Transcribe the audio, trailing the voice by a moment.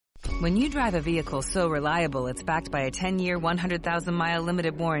When you drive a vehicle so reliable it's backed by a 10-year, 100,000-mile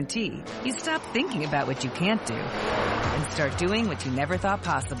limited warranty, you stop thinking about what you can't do and start doing what you never thought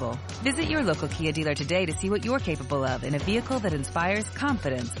possible. Visit your local Kia dealer today to see what you're capable of in a vehicle that inspires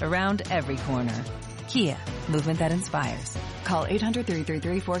confidence around every corner. Kia, movement that inspires. Call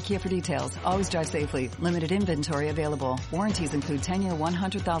 800-333-4KIA for details. Always drive safely. Limited inventory available. Warranties include 10-year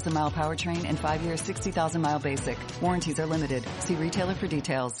 100,000-mile powertrain and 5-year 60,000-mile basic. Warranties are limited. See retailer for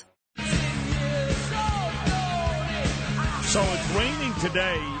details. So it's raining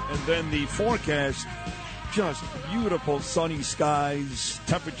today, and then the forecast, just beautiful sunny skies,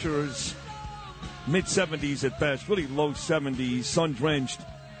 temperatures, mid-70s at best, really low 70s, sun-drenched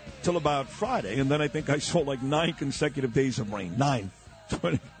till about Friday. And then I think I saw like 9 consecutive days of rain. 9.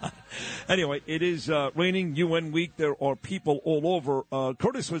 Anyway, it is raining UN week. There are people all over.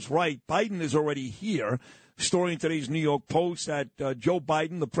 Curtis was right. Biden is already here. Story in today's New York Post that Joe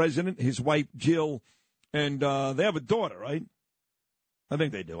Biden, the president, his wife Jill, and they have a daughter, right? I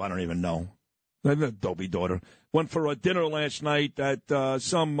think they do. I don't even know. The Dobie daughter went for a dinner last night at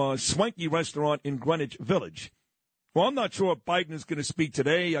some swanky restaurant in Greenwich Village. Well, I'm not sure if Biden is going to speak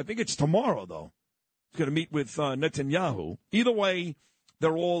today. I think it's tomorrow, though. He's going to meet with Netanyahu. Either way,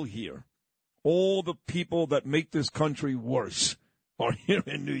 they're all here. All the people that make this country worse are here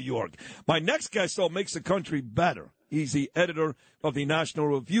in New York. My next guest, though, makes the country better. He's the editor of the National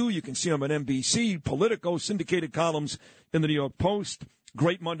Review. You can see him on NBC, Politico, syndicated columns in the New York Post.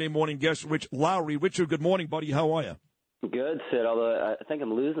 Great Monday morning guest, Rich Lowry. Richard, good morning, buddy. How are you? Good, Sid, although I think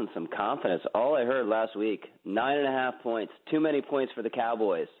I'm losing some confidence. All I heard last week, 9.5 points. Too many points for the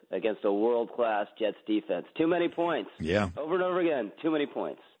Cowboys against a world-class Jets defense. Too many points. Yeah. Over and over again, too many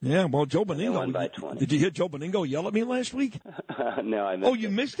points. Yeah, well, Joe Beningo. They won by 20. Did you hear Joe Beningo yell at me last week? No, I missed it. Oh, you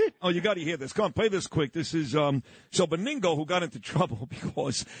missed it? Oh, you got to hear this. Come on, play this quick. This is, so Beningo, who got into trouble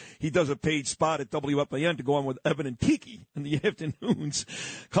because he does a paid spot at WFAN to go on with Evan and Tiki in the afternoons,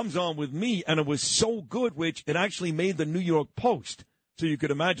 comes on with me, and it was so good, Rich, it actually made the New York Post. So you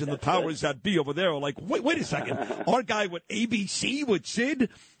could imagine the powers that be over there are like, wait a second. Our guy with ABC, with Sid?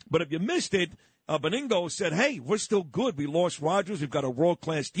 But if you missed it, Beningo said, hey, we're still good. We lost Rodgers. We've got a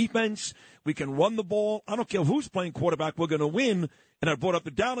world-class defense. We can run the ball. I don't care who's playing quarterback. We're going to win. And I brought up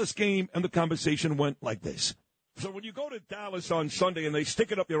the Dallas game, and the conversation went like this. So when you go to Dallas on Sunday and they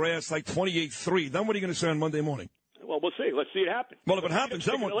stick it up your ass like 28-3, then what are you going to say on Monday morning? Well, we'll see. Let's see it happen. Well, if it happens,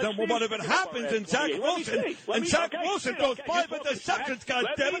 then what if it happens and Zach Wilson throws 5 interceptions,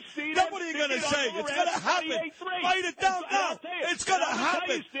 goddammit, then what are you going to say? It's going to happen. Write it down now. It's going to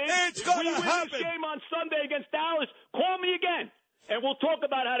happen. It's going to happen. If we win this game on Sunday against Dallas, call me again, and we'll talk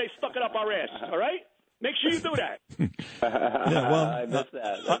about how they stuck it up our ass, all right? Make sure you do that. Yeah, well, I missed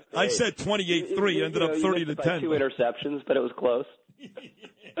that. I said 28-3, ended up 30-10. 2 interceptions, but it was close.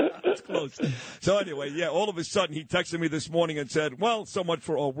 That's close. So anyway, yeah, all of a sudden he texted me this morning and said, well, so much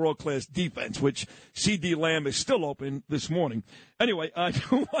for our world-class defense, which C.D. Lamb is still open this morning. Anyway, I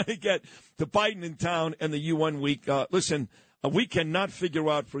do want to get to Biden in town and the UN week. Listen, we cannot figure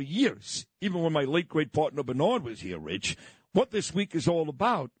out for years, even when my late great partner Bernard was here, Rich, what this week is all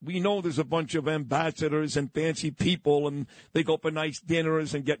about. We know there's a bunch of ambassadors and fancy people, and they go for nice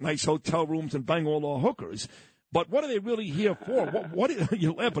dinners and get nice hotel rooms and bang all our hookers. But what are they really here for? What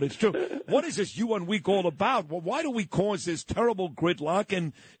you laugh, but it's true. What is this UN week all about? Well, why do we cause this terrible gridlock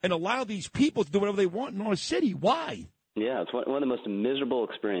and allow these people to do whatever they want in our city? Why? Yeah, it's one of the most miserable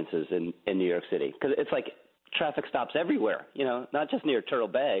experiences in New York City because it's like traffic stops everywhere, not just near Turtle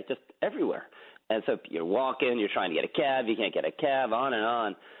Bay, just everywhere. And so you're walking, you're trying to get a cab, you can't get a cab, on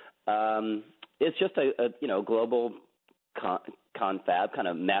and on. It's just a global confab, kind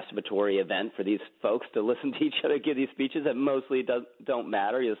of masturbatory event for these folks to listen to each other give these speeches that mostly don't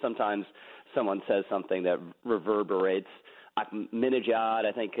matter. Sometimes someone says something that reverberates. Ahmadinejad,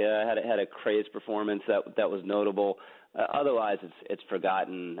 I think, had a crazed performance that was notable. Otherwise, it's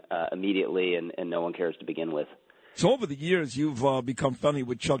forgotten immediately, and no one cares to begin with. So over the years, you've become friendly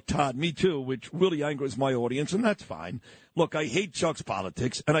with Chuck Todd, me too, which really angers my audience, and that's fine. Look, I hate Chuck's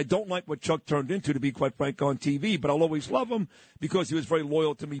politics, and I don't like what Chuck turned into, to be quite frank, on TV, but I'll always love him because he was very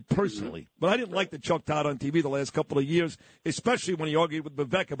loyal to me personally. But I didn't like the Chuck Todd on TV the last couple of years, especially when he argued with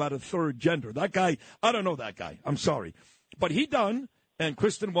Vivek about a third gender. That guy, I don't know that guy. I'm sorry. But he done, and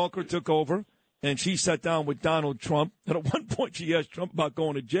Kristen Welker took over, and she sat down with Donald Trump, and at one point she asked Trump about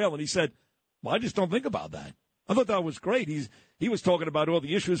going to jail, and he said, well, I just don't think about that. I thought that was great. He's He was talking about all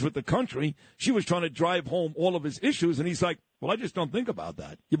the issues with the country. She was trying to drive home all of his issues, and he's like, well, I just don't think about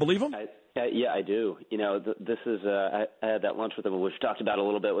that. You believe him? Yeah, I do. You know, this is I had that lunch with him, which talked about a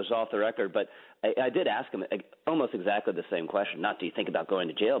little bit, was off the record, but I did ask him almost exactly the same question. Not do you think about going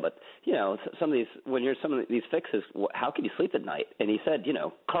to jail, but, you know, some of these fixes, how can you sleep at night? And he said, you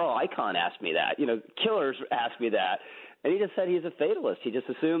know, Carl Icahn asked me that. You know, killers asked me that. And he just said he's a fatalist. He just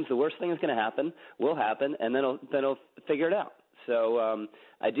assumes the worst thing that's going to happen will happen, and then he'll figure it out. So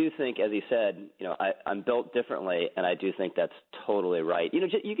I do think, as he said, you know, I'm built differently, and I do think that's totally right. You know,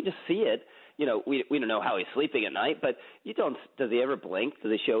 you can just see it. You know, we don't know how he's sleeping at night, but you don't. Does he ever blink?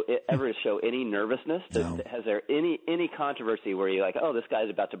 Does he ever show any nervousness? No. Has there any controversy where you're like, oh, this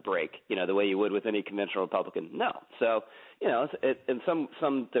guy's about to break? You know, the way you would with any conventional Republican? No. So, you know, and some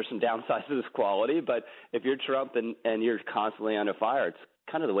there's some downsides to this quality, but if you're Trump and you're constantly under fire, it's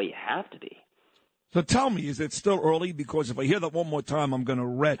kind of the way you have to be. So tell me, is it still early? Because if I hear that one more time, I'm going to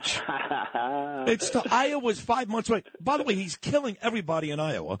retch. Iowa's 5 months away. By the way, he's killing everybody in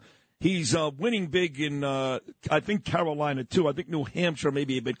Iowa. He's winning big in, I think, Carolina, too. I think New Hampshire may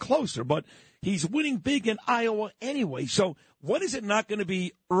be a bit closer, but he's winning big in Iowa anyway. So when is it not going to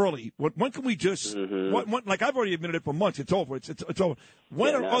be early? When can we just, like I've already admitted it for months, it's over. It's over.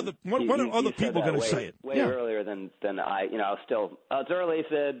 When are other people going to say it? Way earlier than I, you know, still, it's early,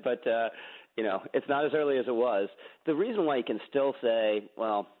 Sid, but, you know, it's not as early as it was. The reason why you can still say,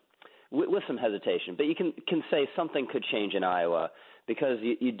 well, with some hesitation, but you can say something could change in Iowa because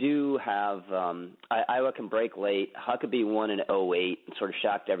you do have Iowa can break late. Huckabee won in 2008 and sort of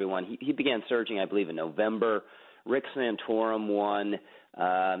shocked everyone. He began surging, I believe, in November. Rick Santorum won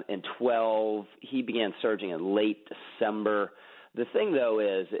in 2012. He began surging in late December. The thing, though,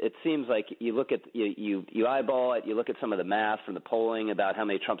 is it seems like you look at you eyeball it, you look at some of the math from the polling about how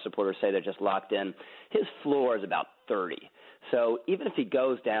many Trump supporters say they're just locked in. His floor is about 30. So even if he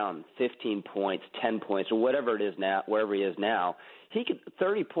goes down 15 points, 10 points, or whatever it is now, wherever he is now,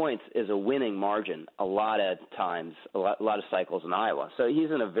 30 points is a winning margin a lot of times, a lot of cycles in Iowa. So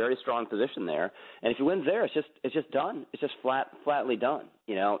he's in a very strong position there. And if he wins there, it's just done. It's just flatly done,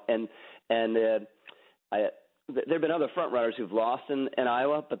 you know. There have been other front runners who've lost in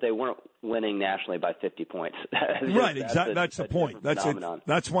Iowa, but they weren't winning nationally by 50 points. Right, exactly. That's the point.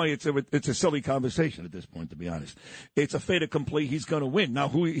 That's why it's a silly conversation at this point, to be honest. It's a fait accompli. He's going to win. Now,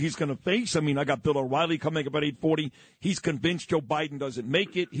 who he's going to face, I mean, I got Bill O'Reilly coming about 840. He's convinced Joe Biden doesn't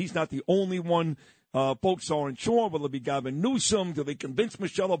make it. He's not the only one. Folks aren't sure. Will it be Gavin Newsom? Do they convince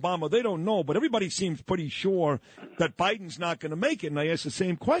Michelle Obama? They don't know. But everybody seems pretty sure that Biden's not going to make it. And I ask the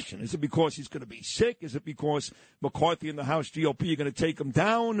same question. Is it because he's going to be sick? Is it because McCarthy and the House GOP are going to take him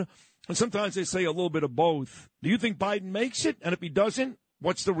down? And sometimes they say a little bit of both. Do you think Biden makes it? And if he doesn't,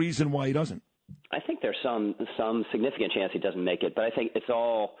 what's the reason why he doesn't? I think there's some significant chance he doesn't make it. But I think it's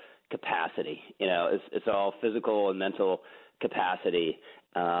all capacity. You know, it's all physical and mental capacity.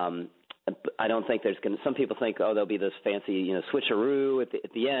 I don't think there's going to – some people think, oh, there'll be this fancy, you know, switcheroo at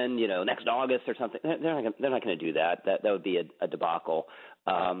the end, you know, next August or something. They're not going to do that. That would be a debacle.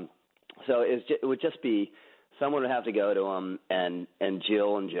 So it would just be someone would have to go to him, and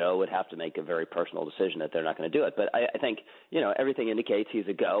Jill and Joe would have to make a very personal decision that they're not going to do it. But I think, you know, everything indicates he's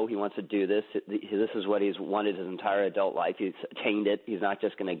a go. He wants to do this. This is what he's wanted his entire adult life. He's attained it. He's not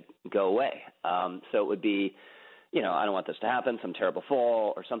just going to go away. So it would be – you know, I don't want this to happen, some terrible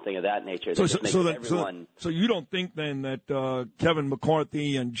fall or something of that nature. So you don't think then that Kevin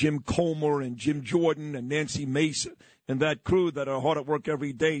McCarthy and Jim Comer and Jim Jordan and Nancy Mace and that crew that are hard at work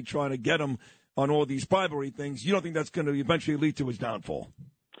every day trying to get him on all these bribery things, you don't think that's going to eventually lead to his downfall?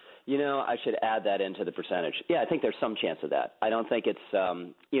 You know, I should add that into the percentage. Yeah, I think there's some chance of that. I don't think it's,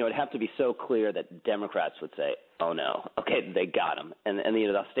 you know, it'd have to be so clear that Democrats would say, oh, no, okay, they got him. And you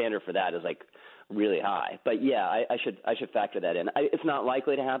know, the standard for that is like really high. But, yeah, I should factor that in. It's not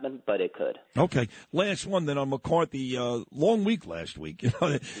likely to happen, but it could. Okay. Last one then on McCarthy. Long week last week. You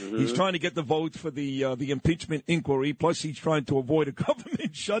know, He's trying to get the votes for the impeachment inquiry, plus he's trying to avoid a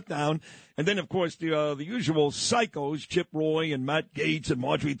government shutdown. And then, of course, the usual psychos, Chip Roy and Matt Gaetz and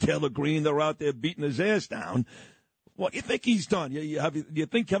Marjorie Taylor Greene, they're out there beating his ass down. What do you think he's done? Do you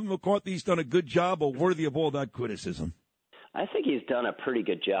think Kevin McCarthy's done a good job or worthy of all that criticism? I think he's done a pretty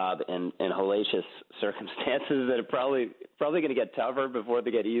good job in hellacious circumstances that are probably going to get tougher before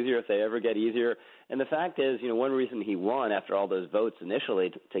they get easier, if they ever get easier. And the fact is, you know, one reason he won after all those votes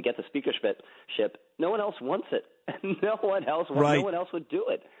initially to get the speakership, no one else wants it. No one else would do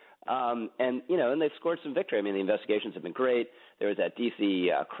it. And you know, and they've scored some victory. I mean, the investigations have been great. There was that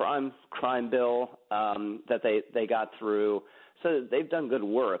D.C. crime bill that they got through. So they've done good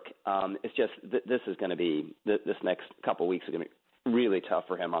work. It's just this is going to be this next couple of weeks are going to be really tough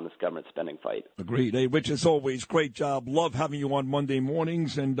for him on this government spending fight. Agreed. Hey, Rich, as always, great job. Love having you on Monday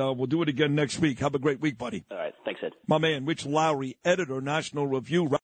mornings, and we'll do it again next week. Have a great week, buddy. All right. Thanks, Ed. My man, Rich Lowry, editor, National Review.